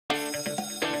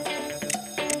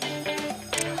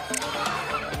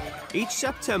Each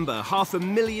September,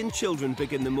 500,000 children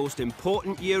begin the most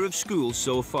important year of school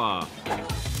so far.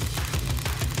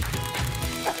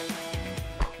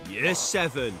 Year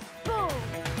 7.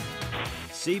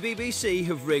 CBBC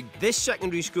have rigged this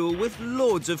secondary school with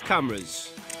loads of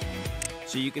cameras,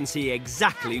 so you can see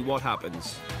exactly what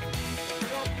happens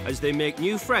as they make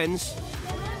new friends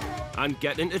and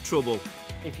get into trouble.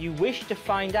 If you wish to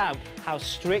find out how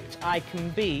strict I can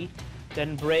be,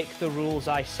 then break the rules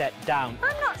I set down.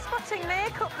 I'm not spotting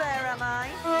makeup there, am I?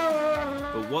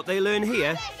 But what they learn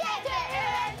here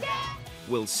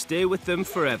will stay with them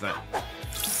forever.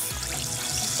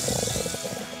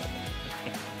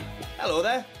 Hello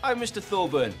there, I'm Mr.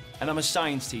 Thorburn, and I'm a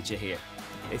science teacher here.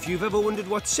 If you've ever wondered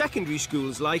what secondary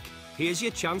school's like, here's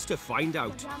your chance to find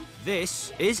out.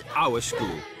 This is our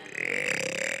school.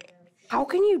 How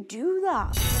can you do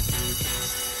that?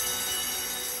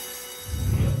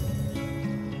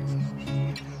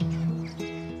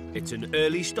 It's an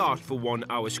early start for one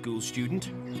Our School student.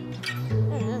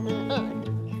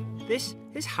 This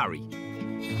is Harry.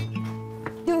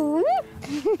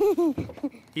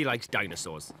 He likes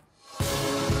dinosaurs.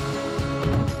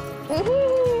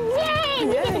 Yay!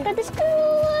 We get to go to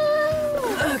school!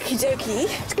 Okie dokie.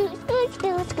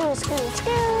 School.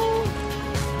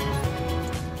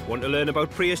 Want to learn about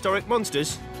prehistoric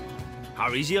monsters?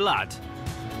 Harry's your lad.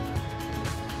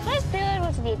 First period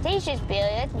was the Cretaceous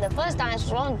period. The first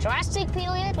dinosaur in Jurassic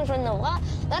period was when the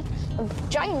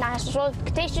giant dinosaurs.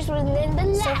 Cretaceous was in the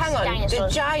last So hang on,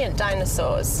 dinosaurs. the giant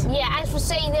dinosaurs? Yeah, as for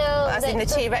saying As in the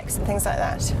T-Rex and things like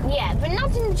that? Yeah, but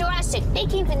not in the Jurassic. They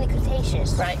came from the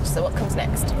Cretaceous. Right, so what comes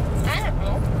next? I don't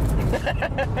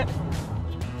know.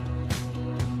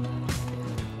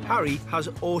 Harry has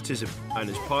autism and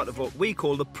is part of what we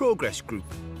call the Progress Group,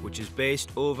 which is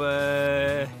based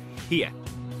over here.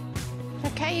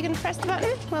 OK, you're going to press the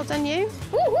button. Well done, you.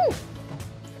 Woohoo!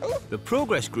 The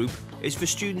Progress Group is for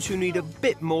students who need a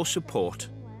bit more support.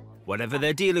 Whatever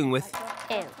they're dealing with,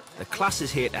 Ew. the class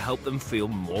is here to help them feel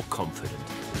more confident.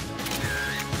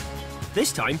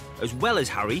 This time, as well as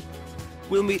Harry,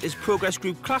 we'll meet his Progress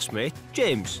Group classmate,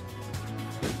 James.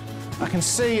 I can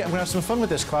see I'm going to have some fun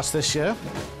with this class this year.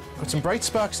 Got some bright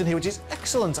sparks in here, which is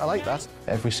excellent. I like that.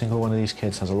 Every single one of these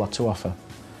kids has a lot to offer.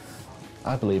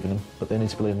 I believe in them, but they need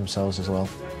to believe in themselves as well.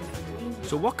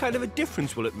 So what kind of a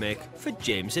difference will it make for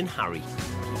James and Harry?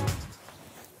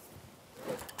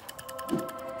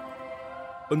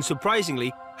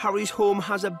 Unsurprisingly, Harry's home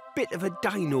has a bit of a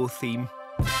dino theme.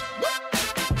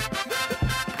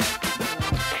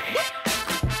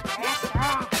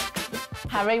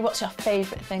 Harry, what's your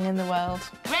favourite thing in the world?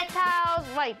 Reptiles,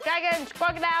 like dragons,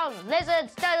 crocodiles,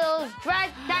 lizards, turtles,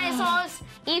 dinosaurs,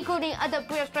 including other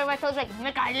prehistoric reptiles like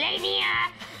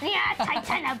Megalania,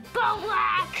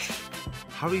 Titanoboa.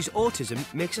 Harry's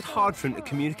autism makes it hard for him to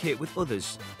communicate with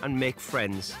others and make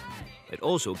friends. It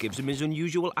also gives him his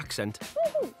unusual accent.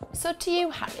 So to you,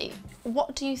 Harry,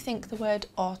 what do you think the word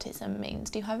autism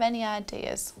means? Do you have any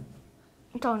ideas?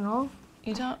 I don't know.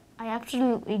 You don't? I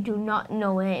absolutely do not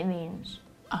know what it means.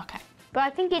 OK. But I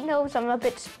think it knows I'm a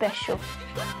bit special.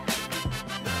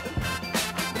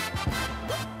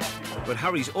 But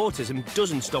Harry's autism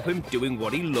doesn't stop him doing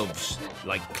what he loves,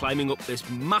 like climbing up this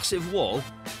massive wall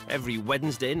every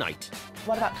Wednesday night.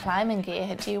 What about climbing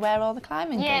gear? Do you wear all the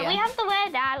climbing gear? Yeah, we have to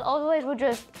wear that, otherwise we're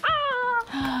just,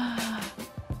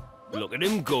 Look at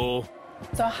him go.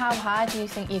 So how high do you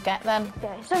think you get then?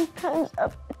 Yeah, sometimes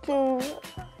up to...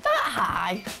 That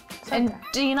high? And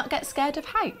do you not get scared of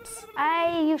heights?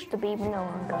 I used to be, but no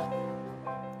longer.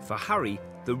 For Harry,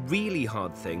 the really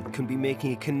hard thing can be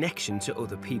making a connection to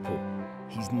other people.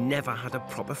 He's never had a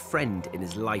proper friend in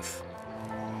his life.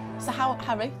 So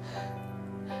Harry,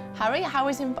 how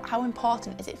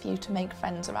important is it for you to make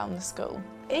friends around the school?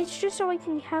 It's just so I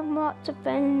can have lots of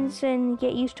friends and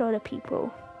get used to other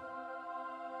people.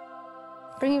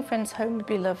 Bringing friends home would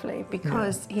be lovely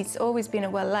because he's always been a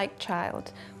well-liked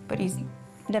child, but he's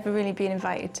never really been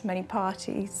invited to many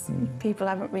parties. People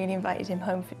haven't really invited him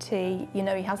home for tea. You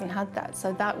know, he hasn't had that,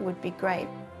 so that would be great.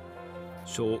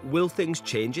 So, will things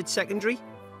change at secondary?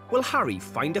 Will Harry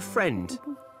find a friend?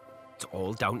 It's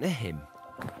all down to him.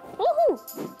 Woohoo!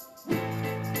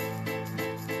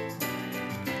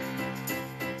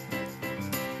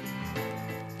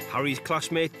 Harry's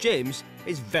classmate James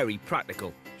is very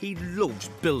practical. He loves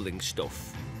building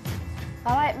stuff.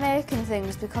 I like making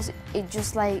things because it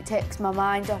just like takes my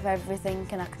mind off everything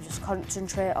and I can just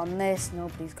concentrate on this.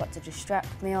 Nobody's got to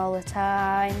distract me all the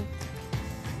time.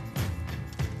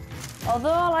 Although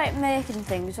I like making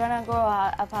things, when I grow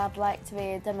up I'd like to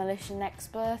be a demolition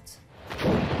expert.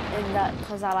 In that,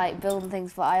 because I like building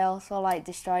things, but I also like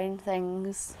destroying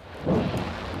things.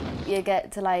 you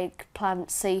get to like plant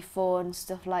C4 and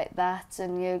stuff like that,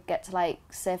 and you get to like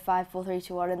say 5, 4, 3,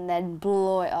 2, 1 and then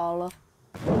blow it all up.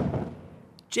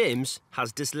 James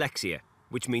has dyslexia,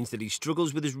 which means that he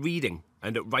struggles with his reading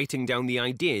and at writing down the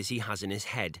ideas he has in his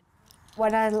head.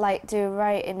 When I like do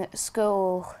writing at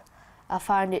school, I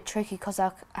find it tricky because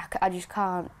I just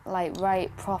can't like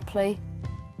write properly.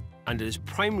 And at his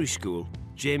primary school,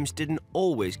 James didn't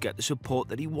always get the support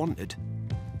that he wanted.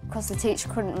 Because the teacher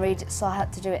couldn't read it, so I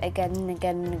had to do it again and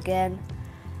again and again,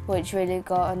 which really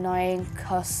got annoying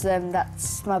because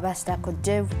that's my best I could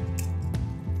do.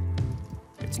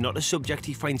 It's not a subject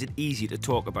he finds it easy to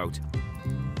talk about.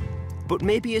 But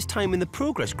maybe his time in the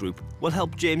progress group will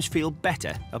help James feel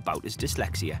better about his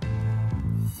dyslexia.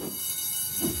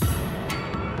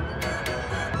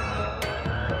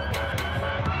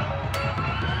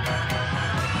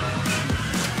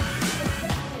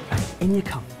 In you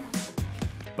come.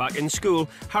 Back in school,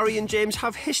 Harry and James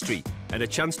have history and a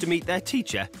chance to meet their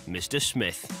teacher, Mr.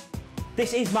 Smith.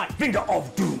 This is my finger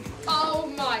of doom. Oh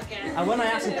my God. And when I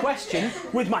ask a question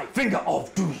with my finger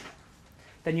of doom,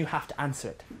 then you have to answer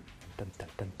it. Dun, dun,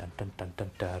 dun, dun, dun, dun,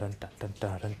 dun, dun, dun, dun, dun,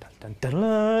 dun, dun, dun,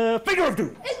 dun. Finger of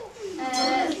doom.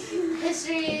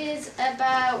 History is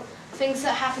about things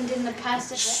that happened in the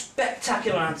past.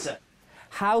 Spectacular answer.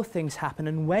 How things happen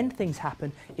and when things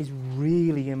happen is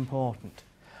really important.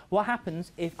 What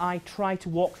happens if I try to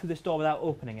walk through this door without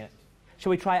opening it? Shall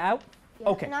we try it out? Yeah,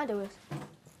 OK. Can I do it?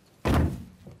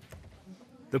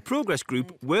 The progress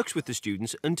group works with the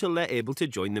students until they're able to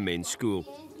join the main school.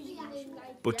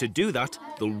 But to do that,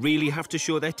 they'll really have to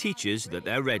show their teachers that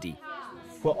they're ready.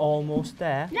 We're almost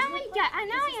there. Now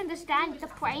I understand. The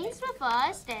planes were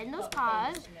first, then those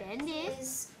cars, then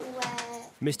this.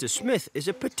 Mr. Smith is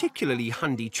a particularly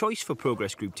handy choice for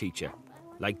progress group teacher.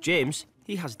 Like James,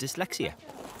 he has dyslexia.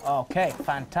 OK,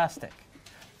 fantastic.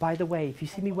 By the way, if you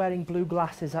see me wearing blue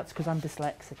glasses, that's because I'm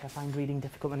dyslexic. I find reading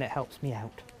difficult and it helps me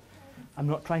out. I'm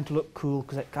not trying to look cool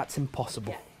because that's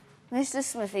impossible. Mr.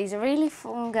 Smith, he's a really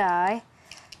fun guy,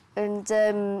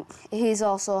 and he's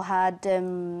also had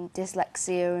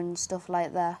dyslexia and stuff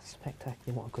like that.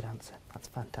 Spectacular, what a good answer. That's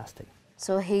fantastic.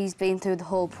 So he's been through the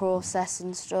whole process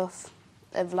and stuff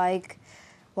of like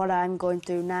what I'm going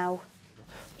through now.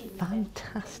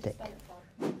 Fantastic.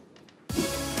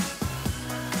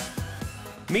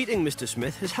 Meeting Mr.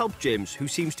 Smith has helped James, who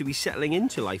seems to be settling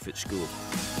into life at school.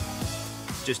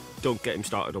 Just don't get him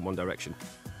started on One Direction.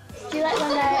 Do you like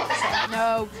One Direction?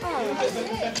 No.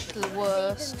 The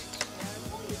worst.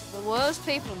 The worst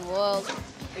people in the world.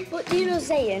 But do you know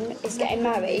Zayn is getting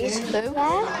married? Who?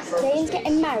 Yeah, Zayn's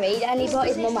getting married and he bought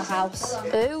his mum a house.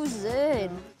 Who's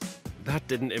Zayn? That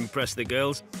didn't impress the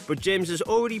girls, but James is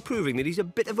already proving that he's a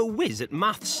bit of a whiz at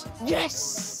maths.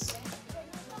 Yes!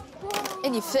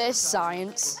 In your face,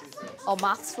 science. Or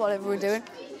maths, whatever we're doing.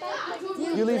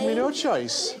 You leave me no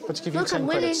choice but to give you 10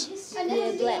 credits.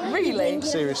 Really?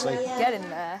 Seriously. Get in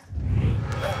there.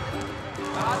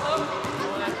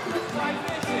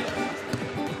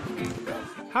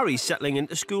 Harry's settling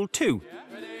into school too.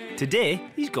 Today,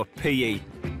 he's got PE.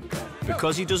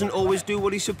 Because he doesn't always do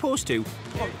what he's supposed to.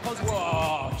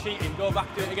 Whoa, cheating, go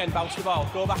back, do it again, bounce the ball,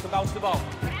 go back and bounce the ball.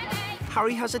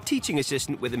 Harry has a teaching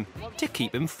assistant with him to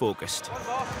keep him focused.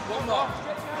 One more.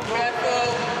 Careful.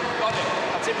 Got it.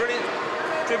 That's it, brilliant.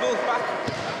 Dribble, back.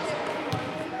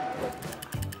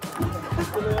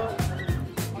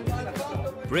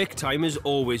 Break time is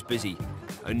always busy.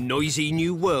 A noisy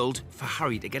new world for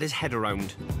Harry to get his head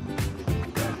around.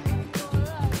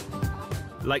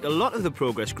 Like a lot of the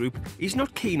progress group, he's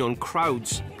not keen on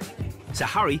crowds. So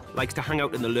Harry likes to hang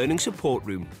out in the learning support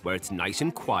room, where it's nice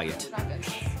and quiet.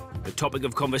 The topic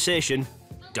of conversation,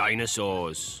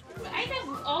 dinosaurs. I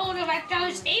love all of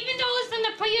those, even those from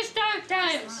the prehistoric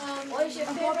times. What is your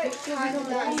favourite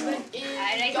dinosaur?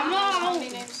 I like them all. Do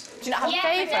you not have a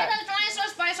favourite?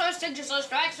 Dinosaurs, spinosaurs, stegosaurs,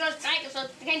 brachiosaurs, trichosaurs,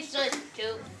 pterosaurs. 2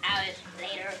 hours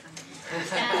later.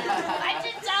 I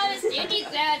just saw this unique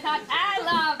and I thought, I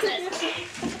love this.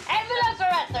 And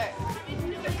Velociraptor.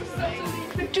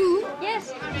 2?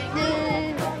 Yes.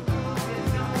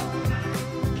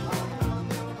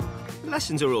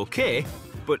 Lessons are okay,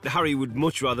 but Harry would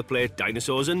much rather play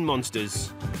dinosaurs and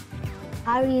monsters.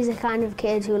 Harry is the kind of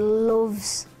kid who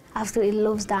absolutely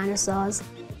loves dinosaurs.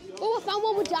 Oh, I found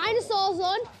one with dinosaurs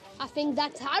on. I think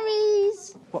that's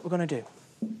Harry's. What we're going to do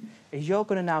is you're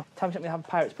going to now tell me something that have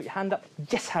pirates. Put your hand up.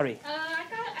 Yes, Harry.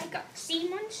 I got sea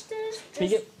monsters.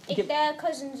 They're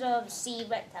cousins of sea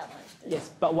reptile monsters. Yes,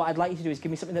 but what I'd like you to do is give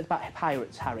me something that's about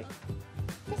pirates, Harry.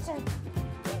 Yes, sir.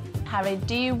 Harry,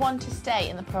 do you want to stay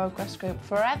in the progress group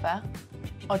forever?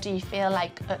 Or do you feel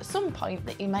like at some point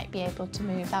that you might be able to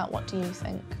move out? What do you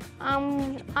think?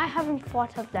 I haven't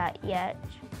thought of that yet,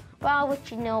 but I'll let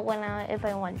you know if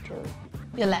I want to.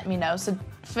 You'll let me know. So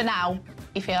for now,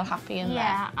 you feel happy in there?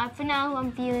 Yeah, for now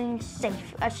I'm feeling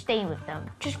safe. I stay with them,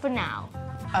 just for now.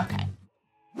 Okay.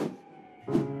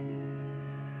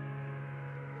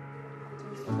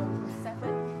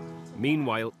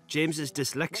 Meanwhile, James's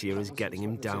dyslexia is getting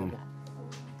him down.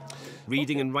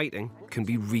 Reading and writing can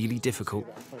be really difficult.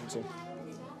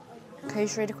 Can you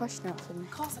just read a question out for me?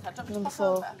 Of course I can. Number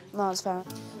 4. No, it's fine.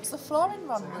 So the floor in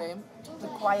one room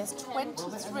requires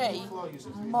 23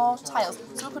 more tiles.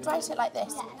 So we could write it like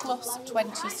this, plus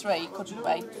 23, couldn't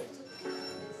we?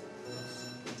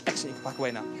 Excellent, you can pack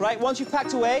away now. Right, once you've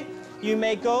packed away, you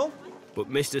may go. But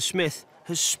Mr. Smith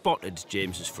has spotted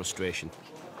James's frustration.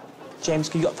 James,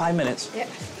 you got 5 minutes? Yep.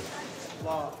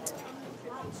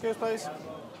 Excuse, please.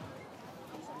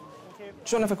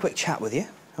 Just want to have a quick chat with you,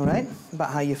 all right, about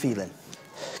how you're feeling.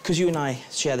 Because you and I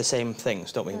share the same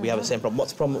things, don't we? We have the same problem.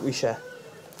 What's the problem that we share?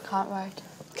 Can't write.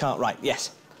 Can't write,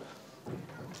 yes.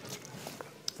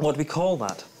 What do we call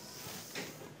that?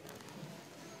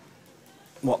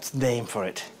 What's the name for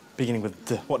it? Beginning with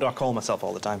D. What do I call myself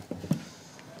all the time?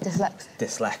 Dyslexic.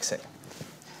 Dyslexic.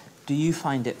 Do you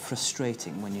find it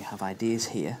frustrating when you have ideas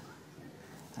here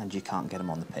and you can't get them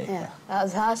on the paper? Yeah,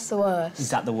 that's the worst. Is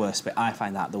that the worst bit? I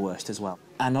find that the worst as well.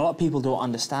 And a lot of people don't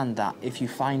understand that if you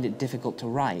find it difficult to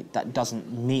write, that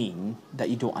doesn't mean that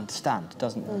you don't understand,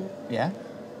 doesn't it? Yeah?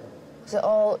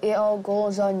 So it all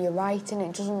goes on your writing,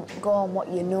 it doesn't go on what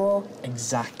you know.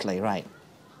 Exactly, right.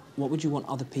 What would you want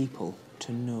other people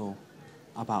to know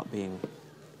about being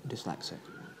dyslexic?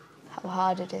 How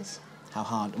hard it is. How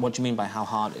hard? What do you mean by how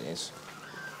hard it is?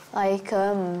 Like,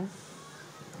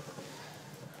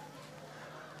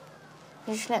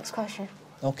 Just next question.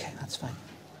 OK, that's fine.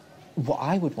 What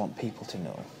I would want people to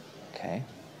know, OK,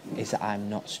 is that I'm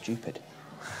not stupid.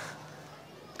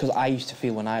 Because I used to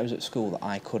feel when I was at school that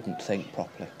I couldn't think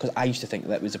properly. Because I used to think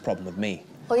that was a problem with me.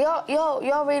 Well,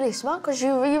 you're really smart because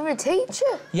you're a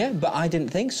teacher. Yeah, but I didn't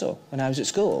think so when I was at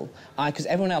school. Because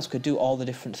everyone else could do all the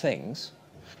different things,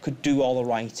 could do all the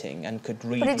writing and could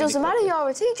read. But it doesn't really matter, you're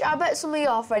a teacher. I bet some of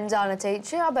your friends aren't a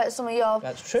teacher. I bet some of your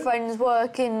friends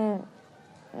work in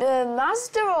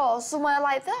Mazda or somewhere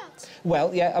like that.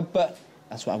 Well, yeah, but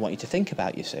that's what I want you to think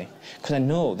about, you see. Because I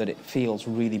know that it feels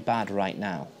really bad right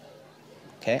now.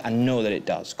 OK? I know that it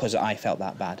does, because I felt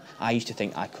that bad. I used to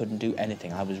think I couldn't do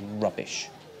anything. I was rubbish.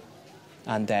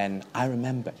 And then I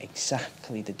remember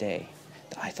exactly the day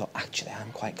that I thought, actually,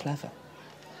 I'm quite clever.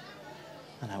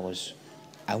 And I was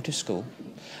out of school,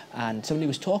 and somebody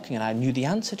was talking, and I knew the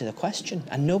answer to the question,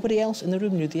 and nobody else in the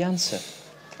room knew the answer.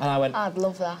 And I went... I'd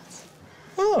love that.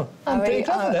 Oh, I'm pretty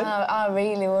clever then. I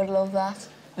really would love that.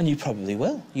 And you probably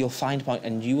will. You'll find out,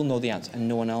 and you will know the answer, and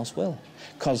no one else will.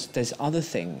 Because there's other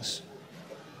things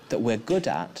that we're good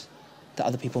at that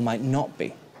other people might not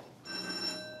be.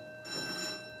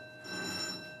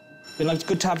 It's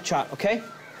good to have a chat, OK?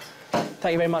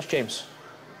 Thank you very much, James.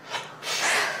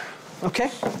 OK?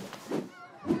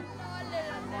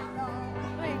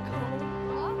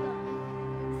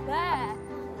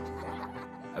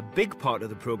 A big part of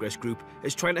the progress group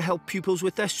is trying to help pupils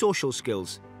with their social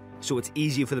skills, so it's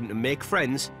easier for them to make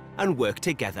friends and work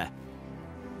together.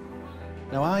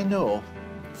 Now, I know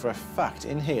for a fact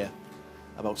in here,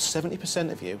 about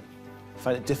 70% of you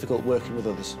find it difficult working with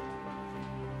others.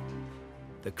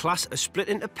 The class are split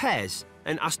into pairs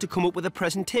and asked to come up with a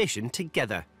presentation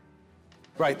together.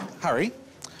 Right, Harry,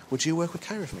 would you work with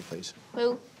Kyra for me, please?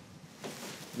 Who?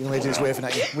 The young lady who's waving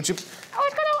at you. Would you... I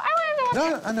want to know.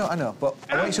 No, I know, but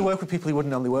I want you to work with people you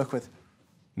wouldn't normally work with.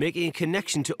 Making a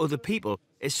connection to other people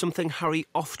is something Harry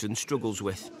often struggles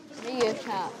with.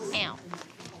 Ow.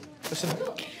 Listen,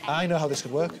 I know how this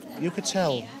could work. You could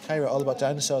tell Kyra all about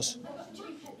dinosaurs.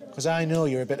 Because I know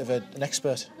you're a bit of an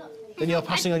expert. Then you're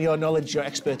passing on your knowledge, your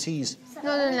expertise.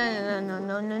 No. I'm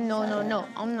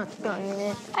not doing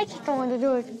it. I just don't want to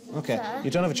do it. OK, you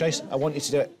don't have a choice. I want you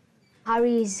to do it.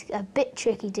 Harry's a bit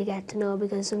tricky to get to know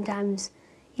because sometimes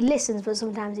he listens, but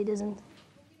sometimes he doesn't.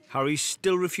 Harry's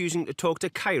still refusing to talk to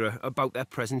Kyra about their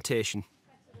presentation.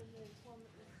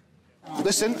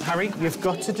 Listen, Harry, you've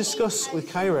got to discuss with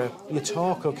Kyra your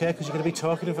talk, OK? Because you're going to be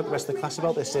talking in front of the rest of the class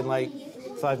about this in, like,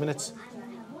 5 minutes.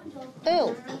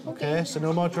 Ew. OK, so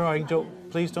no more drawing.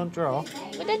 Please don't draw.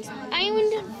 But that's... I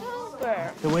want to help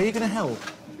her. The way you're going to help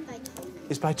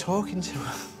is by talking to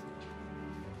her.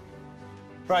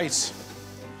 Right.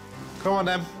 Come on,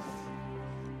 then.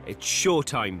 It's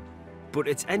showtime, but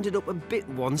it's ended up a bit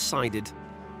one-sided.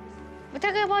 We're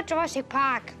talking about Jurassic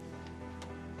Park.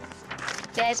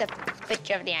 There's a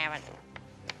picture of the island.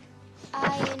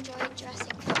 I enjoyed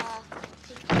Jurassic Park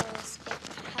because it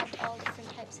had all different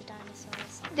types of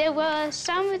dinosaurs. There were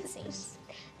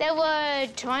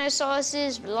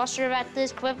Tyrannosauruses,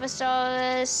 Velociraptors,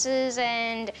 Quippasauruses,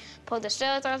 and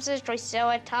Podoceratops,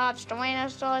 Triceratops,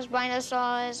 Tyrannosaurs,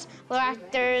 Rhinosaurs,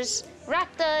 Raptors,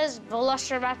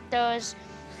 Velociraptors.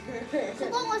 So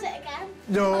what was it again?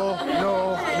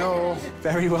 No.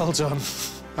 Very well done.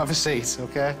 Have a seat,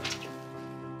 OK?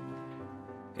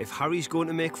 If Harry's going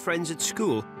to make friends at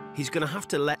school, he's going to have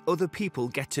to let other people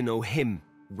get to know him,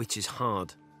 which is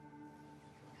hard.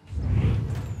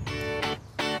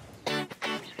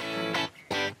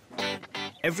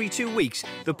 Every 2 weeks,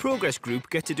 the progress group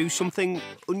get to do something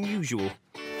unusual.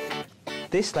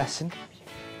 This lesson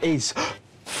is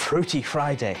Fruity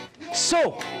Friday.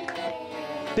 So,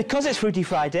 because it's Fruity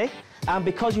Friday, and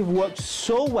because you've worked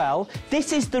so well,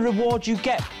 this is the reward you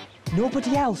get.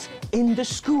 Nobody else in the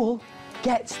school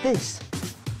gets this.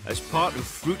 As part of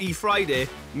Fruity Friday,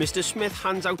 Mr. Smith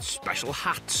hands out special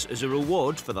hats as a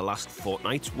reward for the last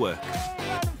fortnight's work.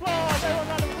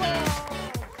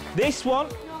 This one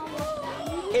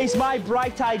is my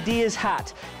Bright Ideas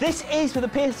hat. This is for the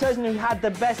person who had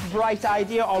the best bright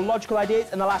idea or logical ideas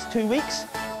in the last 2 weeks.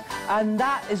 And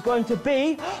that is going to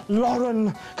be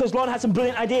Lauren, because Lauren had some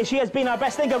brilliant ideas. She has been our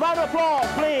best thinker. Round of applause,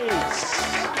 please.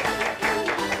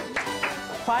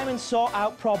 Firemen sort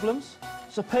out problems.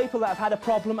 So people that have had a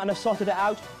problem and have sorted it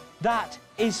out, that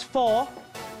is for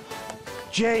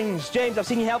James. James, I've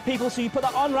seen you help people, so you put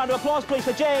that on. Round of applause, please,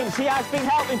 for James. He has been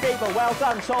helping people. Well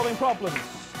done, solving problems.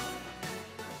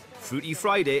 Fruity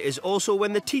Friday is also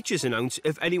when the teachers announce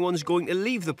if anyone's going to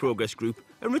leave the progress group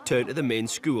and return to the main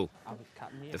school.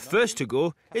 The first to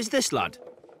go is this lad,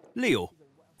 Leo.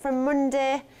 From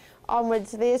Monday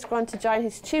onwards, Leo's going to join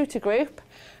his tutor group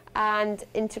and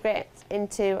integrate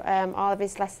into all of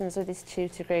his lessons with his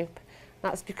tutor group.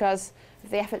 That's because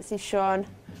of the efforts he's shown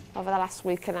over the last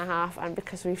week and a half, and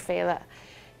because we feel that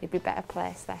he'd be better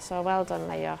placed there. So well done,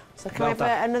 Leo. So can we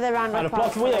have another round of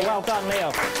applause for Leo? Well done,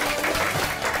 Leo.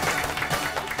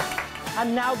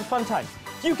 And now the fun time.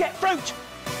 You get fruit!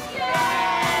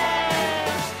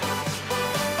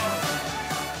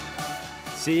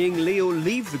 Seeing Leo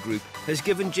leave the group has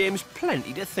given James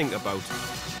plenty to think about.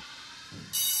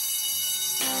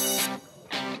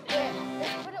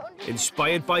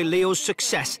 Inspired by Leo's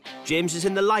success, James is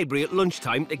in the library at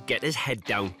lunchtime to get his head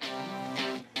down.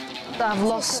 I've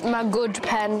lost my good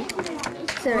pen.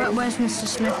 Where's Mr.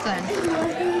 Smith then?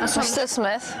 That's Mr.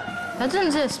 Smith. That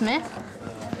doesn't say Smith.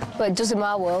 But it does in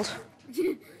my world.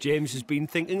 James has been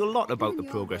thinking a lot about the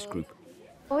progress group.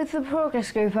 With the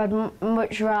progress group, I'd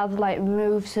much rather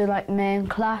move to main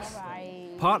class.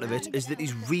 Part of it is that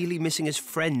he's really missing his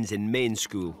friends in main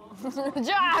school.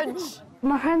 Judge!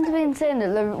 My friends have been saying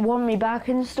that they want me back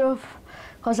and stuff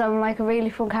because I'm a really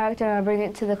fun character and I bring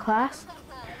it to the class.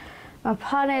 My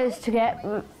plan is to get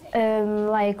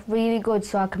really good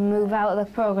so I can move out of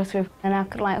the progress group and I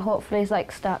can hopefully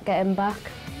start getting back.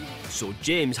 So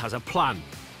James has a plan,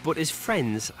 but his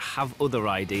friends have other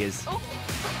ideas. Oh.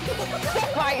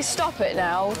 Right, stop it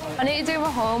now. I need to do my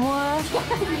homework.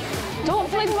 Don't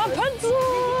fling my pencils!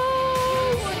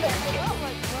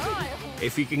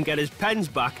 If he can get his pens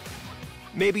back,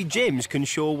 maybe James can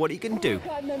show what he can do.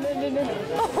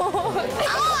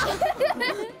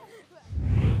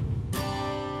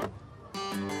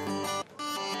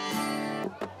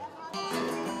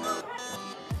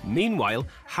 Meanwhile,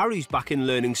 Harry's back in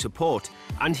learning support,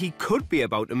 and he could be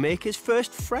about to make his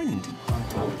first friend.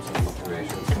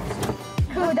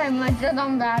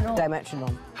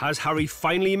 Dimension. Has Harry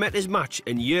finally met his match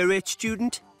in Year 8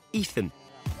 student, Ethan?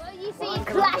 You see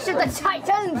Clash of the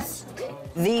Titans!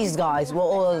 These guys were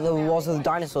all there was of the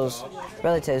dinosaurs'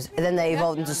 relatives, and then they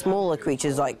evolved into smaller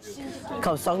creatures like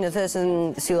Compsognathus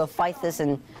and Coelophytus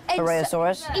and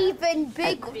Parasaurus. Even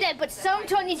bigger, but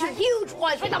sometimes are huge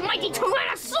ones, like the mighty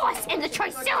Tyrannosaurus and the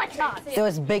Triceratops. There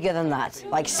was bigger than that,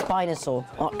 like Spinosaur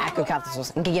or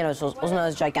Acrocaptosaurus and Giganosaurus, also known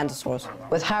as Gigantosaurus.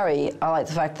 With Harry, I like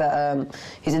the fact that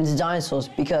he's into dinosaurs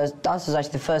because dinosaurs is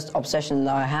actually the first obsession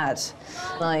that I had.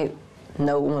 I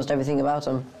know almost everything about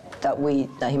them that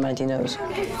humanity knows.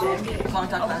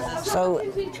 So,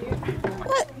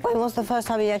 when was the first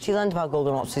time you actually learned about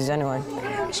Goldenopsis anyway?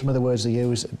 Some of the words they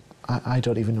use, I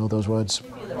don't even know those words.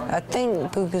 I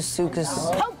think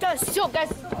Potosuchus...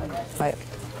 Potosuchus! Right,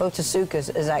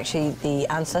 Potosuchus is actually the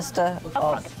ancestor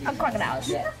of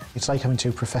crocodiles. It's like having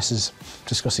two professors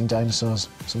discussing dinosaurs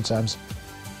sometimes.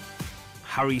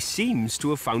 Harry seems to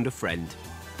have found a friend.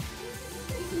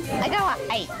 I go at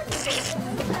 8.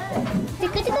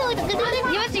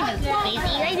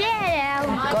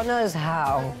 God knows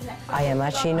how I am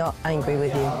actually not angry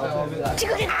with you.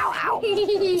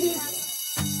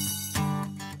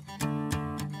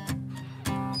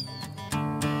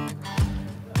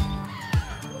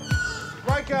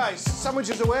 Right, guys,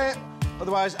 sandwiches away,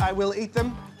 otherwise I will eat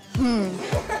them.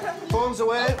 Phones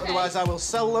away, otherwise I will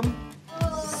sell them.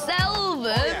 Sell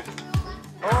them?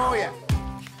 Oh, yeah.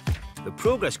 The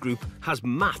progress group has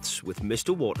maths with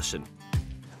Mr. Waterson.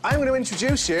 I'm going to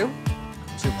introduce you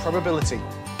to probability.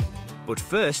 But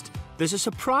first, there's a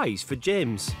surprise for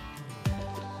James.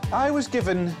 I was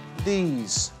given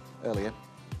these earlier.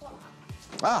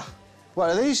 Ah, what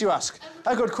are these, you ask?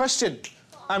 A good question.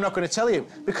 I'm not going to tell you,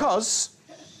 because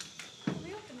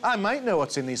I might know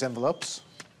what's in these envelopes,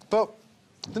 but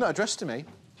they're not addressed to me.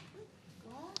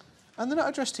 And they're not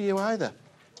addressed to you either.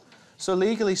 So,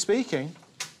 legally speaking,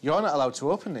 you're not allowed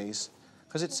to open these,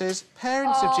 because it says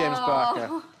parents of James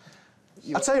Barker.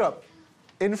 I'll tell you what,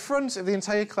 in front of the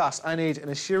entire class, I need an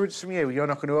assurance from you you're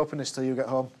not going to open this till you get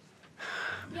home.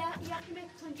 Yeah, you have to make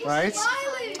a Right?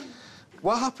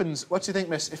 What happens, what do you think,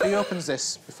 miss, if he opens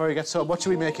this before he gets home? What should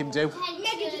we make him do? Give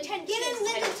him detention.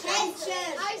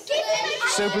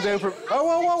 Super duper.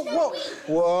 Oh, whoa.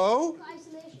 Whoa.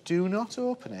 Do not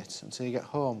open it until you get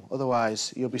home.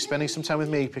 Otherwise, you'll be spending some time with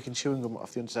me picking chewing gum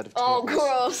off the underside of Oh, tubes.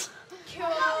 gross.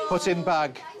 Put in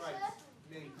bag.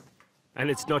 And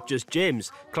it's not just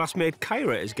James. Classmate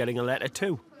Kyra is getting a letter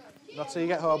too. Not till you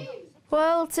get home.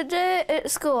 Well, today at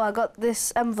school I got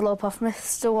this envelope off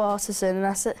Mr. Waterson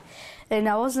and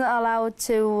I wasn't allowed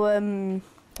to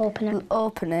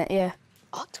open it, yeah.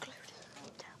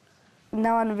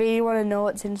 Now I really want to know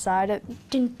what's inside it.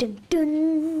 Dun, dun,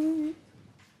 dun.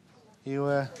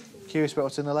 You curious about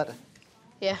what's in the letter?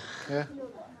 Yeah. Yeah?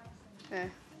 Yeah.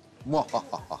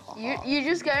 Yeah. You're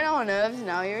just getting on my nerves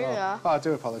now, you really are. Oh, I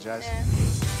do apologise. Yeah.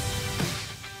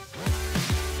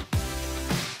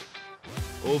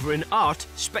 Over in art,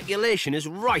 speculation is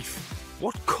rife.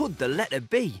 What could the letter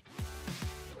be?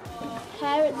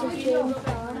 Parents of James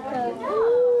Barker.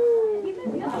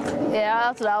 Yeah,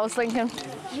 that's what I was thinking.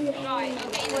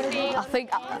 I think,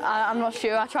 I'm not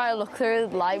sure. I try to look through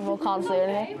the light, but can't see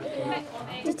anything.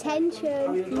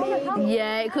 Detention, maybe.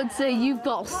 Yeah, it could say you've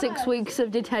got 6 weeks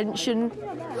of detention.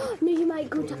 No, you might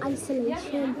go to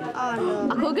isolation. Oh, no.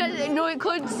 I could get, no, it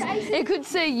could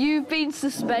say you've been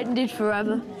suspended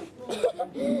forever.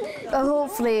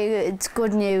 Hopefully it's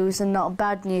good news and not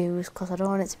bad news, because I don't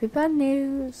want it to be bad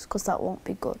news, because that won't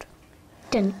be good.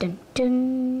 Dun, dun,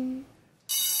 dun.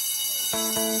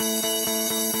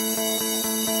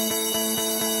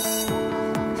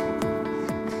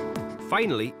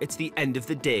 Finally, it's the end of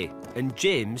the day, and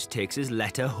James takes his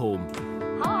letter home.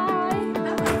 Hi.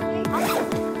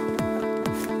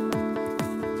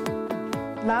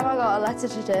 Mum, I got a letter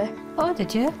today. Oh,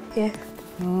 did you? Yeah.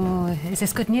 Oh, is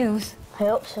this good news? I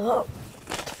hope so.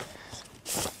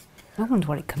 I wonder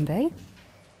what it can be.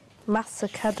 Maths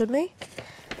Academy.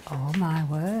 Oh, my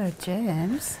word,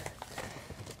 James.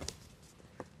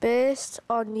 Based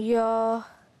on your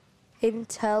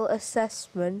Intel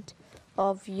assessment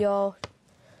of your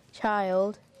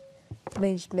child,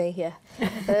 means me here,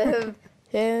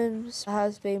 James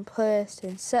has been placed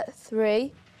in set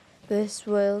 3. This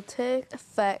will take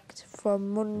effect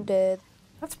from Monday.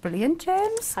 That's brilliant,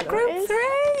 James. Group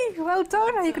 3. Well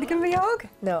done. Are you going to give me a hug?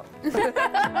 No.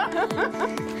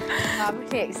 I'm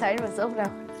really excited myself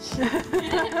now.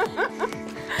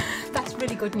 That's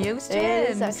really good news, It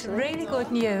is, James. actually. Really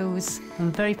good news.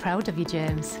 I'm very proud of you,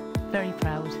 James. Very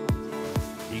proud.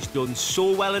 He's done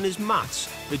so well in his maths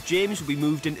that James will be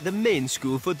moved into the main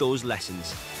school for those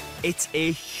lessons. It's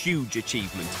a huge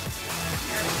achievement.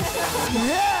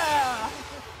 Yeah!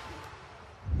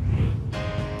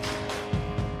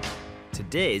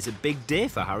 Today is a big day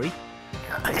for Harry.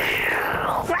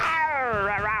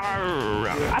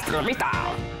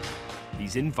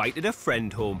 He's invited a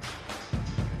friend home.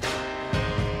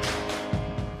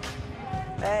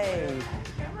 Hey.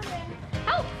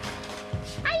 Oh!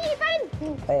 Hi, Ethan!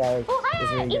 Hey, Eric. Oh, hi!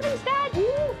 Ethan's dad!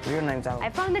 Your name's Alan. I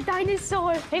found the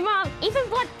dinosaur. Hey, Mom, Ethan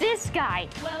bought this guy.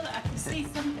 Well, I can see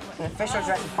something. An official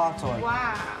Jurassic Park toy.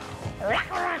 Wow.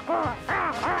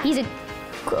 He's a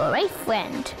great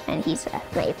friend, and he's a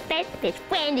great best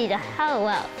friend in the whole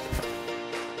world.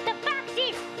 The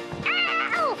foxes!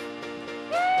 Ow!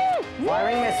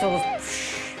 Firing missiles.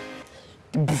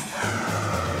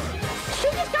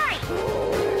 Shoot this guy! Oh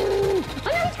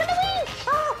no, he's gonna win!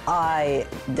 I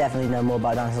definitely know more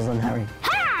about dinosaurs than Harry.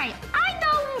 Hi! I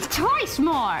know twice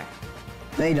more!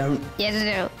 They don't. Yes, I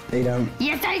do. They don't.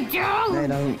 Yes, I do! They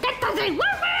don't. That doesn't work!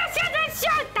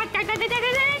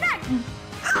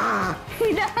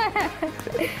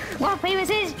 Rock, paper,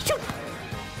 scissors, shoot!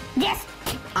 Yes!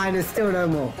 I still know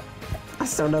more. I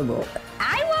still know more.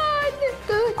 I won!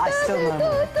 I still know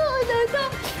more.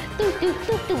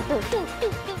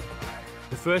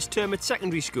 The first term at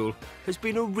secondary school has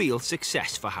been a real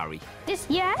success for Harry. This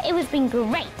year, it has been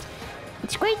great.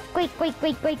 It's great, great, great,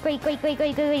 great, great, great, great, great,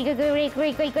 great, great, great, great, great,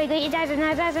 great, great, great.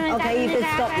 Okay, you can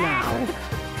stop now.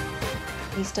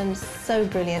 He's done so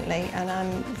brilliantly, and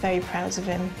I'm very proud of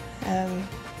him.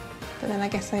 But then I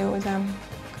guess I always am,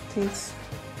 because he's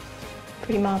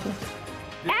pretty marvellous.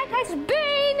 That has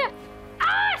been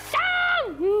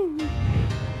awesome!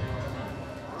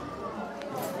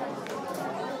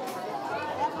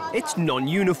 It's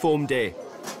non-uniform day,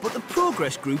 but the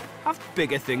Progress Group have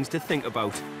bigger things to think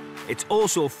about. It's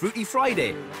also Fruity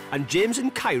Friday and James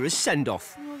and Kyra's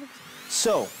send-off.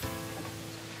 So,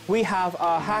 we have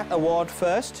our hat award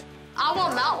first. I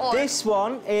want that one. This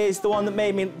one is the one that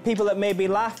made me, people that made me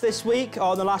laugh this week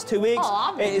or in the last 2 weeks.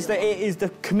 Oh, it is the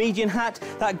comedian hat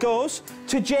that goes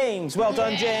to James. Well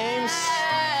done, James.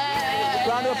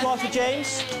 Round of applause for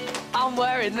James. I'm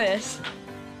wearing this.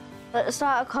 At the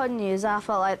start of con news, I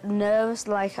felt like nervous,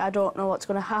 like I don't know what's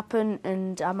going to happen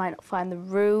and I might not find the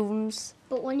rooms.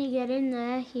 But when you get in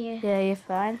there, Yeah, you're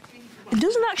fine. It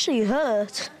doesn't actually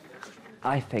hurt.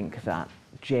 I think that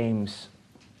James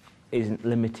isn't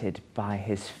limited by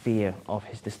his fear of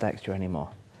his dyslexia anymore.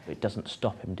 It doesn't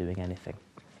stop him doing anything.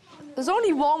 There's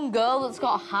only one girl that's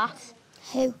got a hat.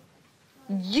 Who?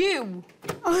 You!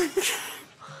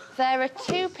 There are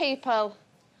 2 people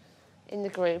in the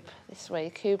group this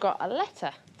week who got a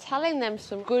letter telling them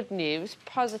some good news,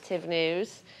 positive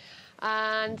news,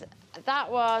 and that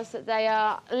was that they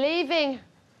are leaving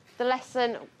the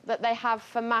lesson that they have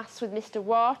for maths with Mr.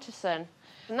 Waterson,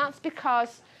 and that's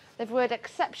because they've worked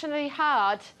exceptionally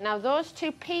hard. Now, those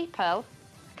 2 people,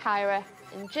 Kyra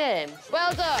and James.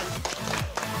 Well done.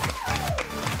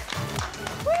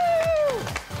 Woo!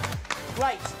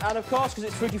 Right, and of course, because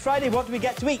it's Fruity Friday, what do we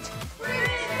get to eat?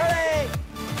 Hooray!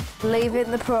 Leaving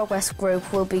the Progress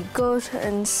Group will be good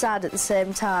and sad at the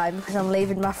same time because I'm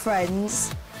leaving my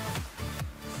friends.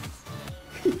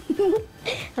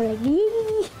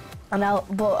 I'm like,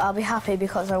 But I'll be happy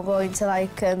because I'm going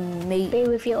to meet. Be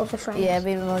with your other friends. Yeah,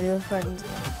 be with my other friends.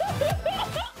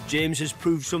 James has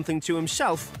proved something to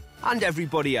himself and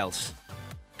everybody else.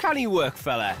 Can he work,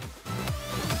 fella?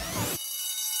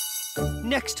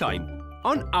 Next time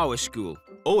on Our School,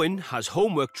 Owen has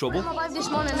homework trouble.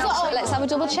 Let's have a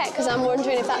double check because I'm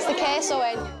wondering if that's the case,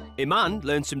 Owen. Iman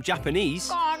learns some Japanese.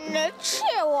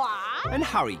 Konnichiwa. And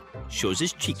Harry shows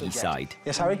his cheeky side.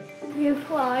 Yes, Harry? You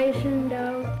fly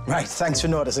down. Right, thanks for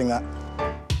noticing that.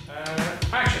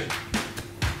 Action.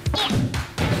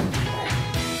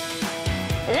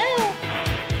 Hello?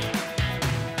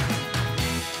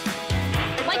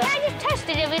 Why can't I just test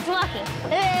it if it's working?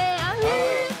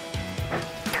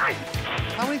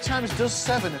 How many times does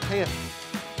 7 appear?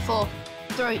 4,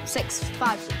 3, 6,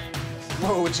 5.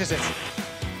 Whoa, which is it?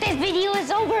 This video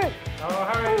is over. Oh,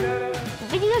 Harry,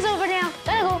 Video's over now.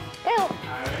 Gotta go.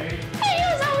 Harry.